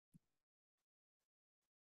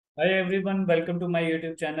Hi everyone, welcome to my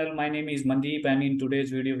YouTube channel. My name is Mandeep, and in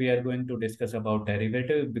today's video we are going to discuss about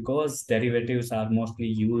derivative because derivatives are mostly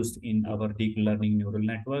used in our deep learning neural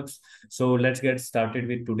networks. So let's get started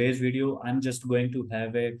with today's video. I'm just going to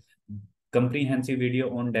have a comprehensive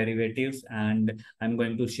video on derivatives, and I'm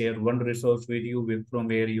going to share one resource with you from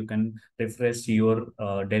where you can refresh your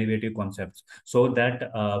derivative concepts so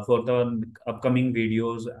that for the upcoming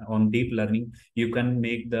videos on deep learning you can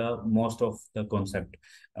make the most of the concept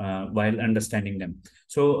while understanding them.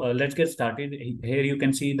 So let's get started. Here you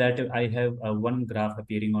can see that I have one graph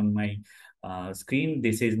appearing on my screen.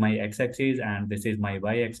 This is my x-axis and this is my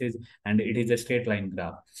y-axis, and it is a straight line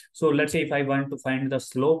graph. So let's say if I want to find the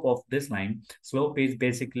slope of this line, slope is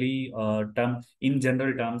basically term in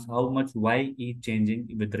general terms how much y is changing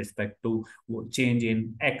with respect to change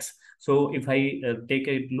in x. So if I take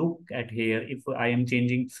a look at here, if I am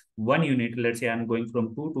changing 1 unit, let's say I'm going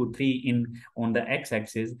from 2 to 3 in on the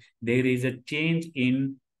x-axis, there is a change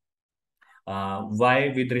in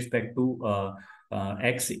y with respect to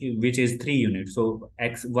x, which is 3 units. So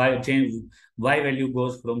x y change, y value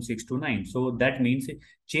goes from 6 to 9. So that means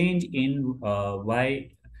change in y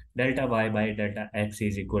delta y by delta x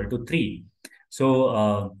is equal to 3.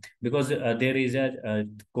 So because there is a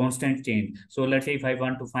constant change, so let's say if I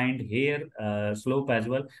want to find here slope as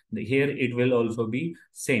well, here it will also be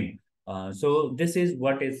same. So this is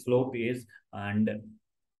what is slope is, and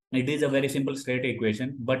it is a very simple straight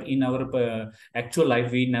equation, but in our actual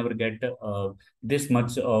life we never get this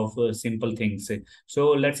much of simple things. So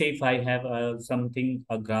let's say if I have something,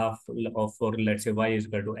 a graph of, for let's say y is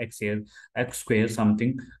equal to x here, x square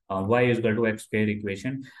something, y is equal to x square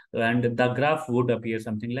equation, and the graph would appear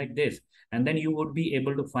something like this. And then you would be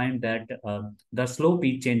able to find that the slope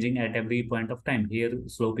is changing at every point of time. Here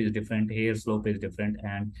slope is different, here slope is different,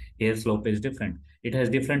 and here slope is different. It has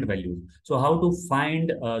different values. So how to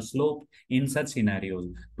find slope in such scenarios?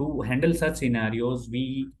 To handle such scenarios,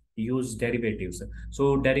 we use derivatives.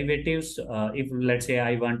 So derivatives, if let's say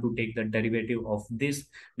I want to take the derivative of this,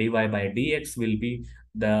 dy by dx will be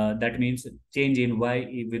that means change in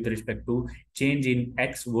y with respect to change in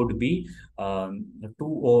x would be 2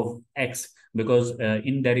 of x, because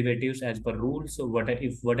in derivatives as per rules, so what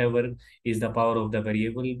if whatever is the power of the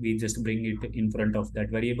variable, we just bring it in front of that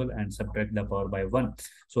variable and subtract the power by 1.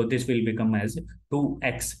 So this will become as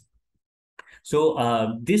 2x.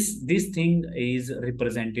 So this thing is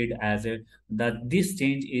represented as a, that this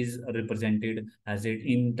change is represented as it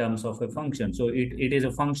in terms of a function. So it is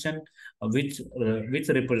a function which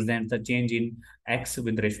represents the change in x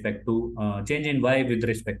with respect to change in y with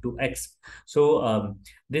respect to x. So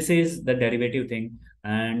this is the derivative thing.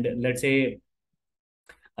 And let's say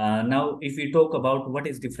now, if we talk about what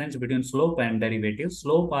is difference between slope and derivative,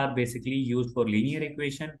 slope are basically used for linear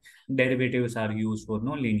equation. Derivatives are used for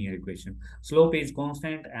non-linear equation. Slope is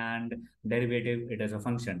constant and derivative it as a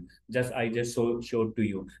function. I just showed to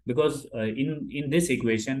you because in this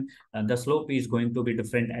equation the slope is going to be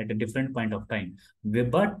different at a different point of time.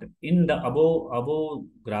 But in the above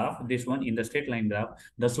graph, this one in the straight line graph,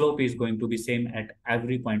 the slope is going to be same at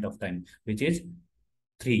every point of time, which is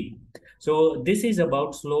 3. So this is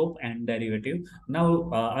about slope and derivative.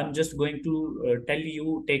 Now I'm just going to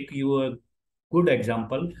take you a good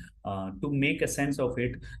example to make a sense of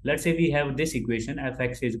it. Let's say we have this equation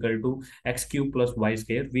fx is equal to x cube plus y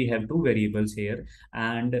square. We have two variables here,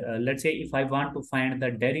 and let's say if I want to find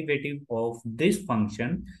the derivative of this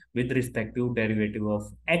function with respect to derivative of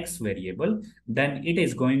x variable, then it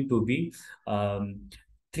is going to be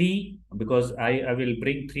 3, because I will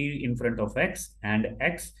bring 3 in front of x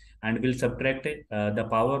and will subtract the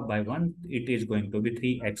power by 1. It is going to be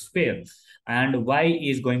 3x square, and y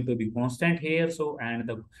is going to be constant here. So and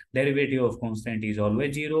the derivative of constant is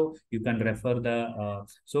always 0. You can refer the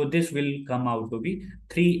so this will come out to be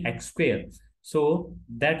 3x square. So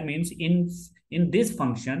that means in this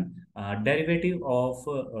function, derivative of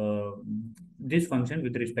this function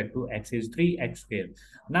with respect to x is 3x square.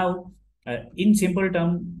 Now in simple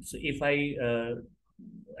terms, if I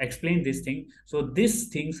explain this thing, so this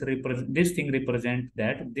thing represent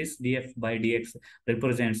that this df by dx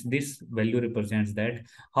represents, this value represents that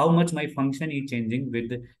how much my function is changing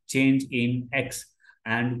with change in x,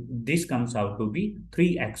 and this comes out to be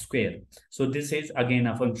 3x square. So this is again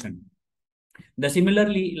a function. The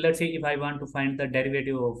similarly, let's say if I want to find the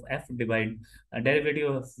derivative of f divide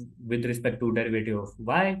derivative of with respect to derivative of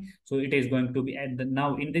y, so it is going to be at the,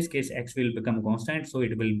 now in this case x will become constant, so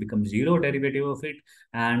it will become 0 derivative of it,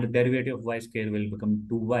 and derivative of y square will become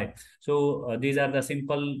 2y. So these are the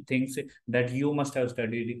simple things that you must have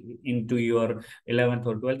studied into your 11th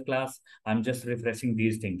or 12th class. I'm just refreshing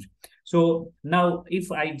these things. So now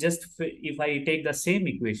if I take the same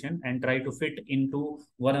equation and try to fit into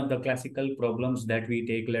one of the classical problems that we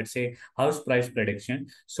take, let's say house price prediction.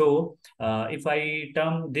 So if I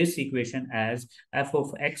term this equation as f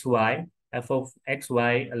of xy,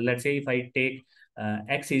 let's say if I take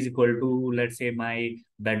x is equal to, let's say, my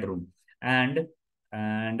bedroom, and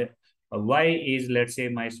and y is, let's say,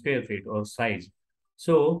 my square feet or size.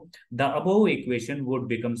 So the above equation would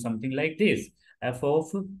become something like this: f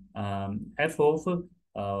of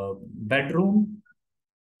bedroom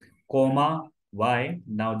comma y.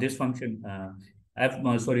 Now this function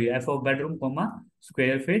f of bedroom comma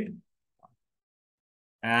square feet,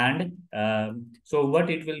 and so what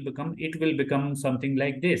it will become? It will become something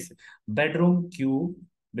like this: bedroom cube,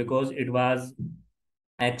 because it was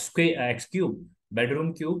x cube,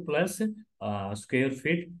 bedroom cube plus square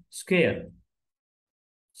feet square.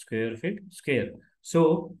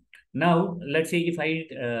 So now let's say if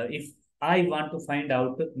I want to find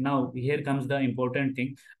out, now here comes the important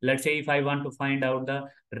thing. Let's say if I want to find out the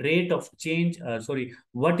rate of change,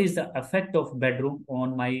 what is the effect of bedroom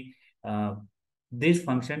on my uh, this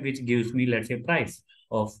function, which gives me, let's say, price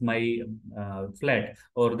of my flat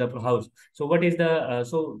or the house. So what is the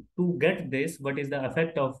so to get this, what is the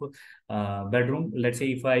effect of bedroom? Let's say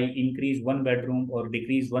if I increase one bedroom or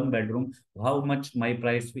decrease one bedroom, how much my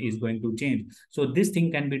price is going to change. So this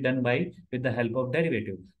thing can be done by with the help of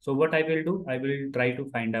derivative. So what I will do, I will try to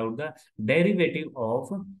find out the derivative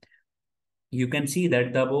of, you can see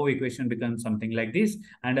that the above equation becomes something like this,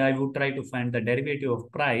 and I would try to find the derivative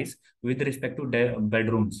of price with respect to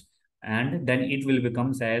bedrooms, and then it will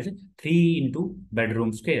becomes as 3 into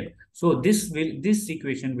bedroom square. So this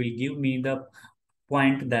equation will give me the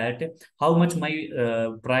point that how much my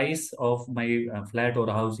price of my flat or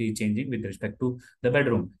house is changing with respect to the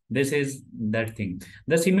bedroom. This is that thing.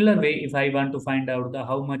 The similar way, if I want to find out the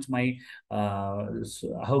how much my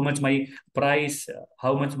price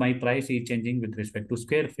how much my price is changing with respect to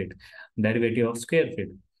square feet, derivative of square feet,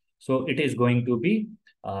 so it is going to be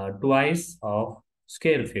twice of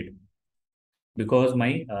square feet, because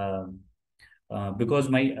my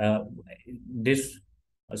this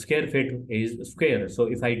square feet is square. So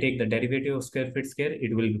if I take the derivative of square feet square,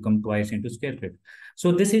 it will become twice into square feet.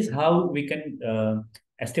 So this is how we can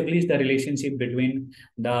establish the relationship between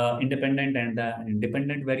the independent and the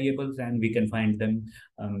independent variables, and we can find them,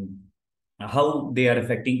 how they are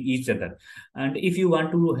affecting each other. And if you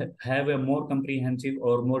want to have a more comprehensive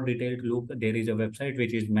or more detailed look, there is a website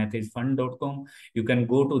which is mathsfund.com. You can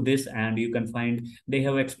go to this and you can find they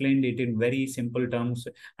have explained it in very simple terms,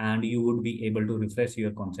 and you would be able to refresh your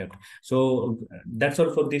concept. So that's all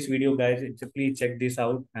for this video, guys. So please check this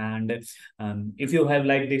out, and if you have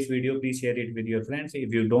liked this video, please share it with your friends.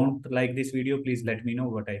 If you don't like this video, please let me know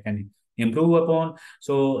what I can improve upon.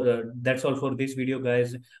 So that's all for this video,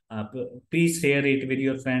 guys. Please share it with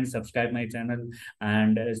your friends, subscribe my channel,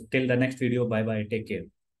 and till the next video, bye bye, take care.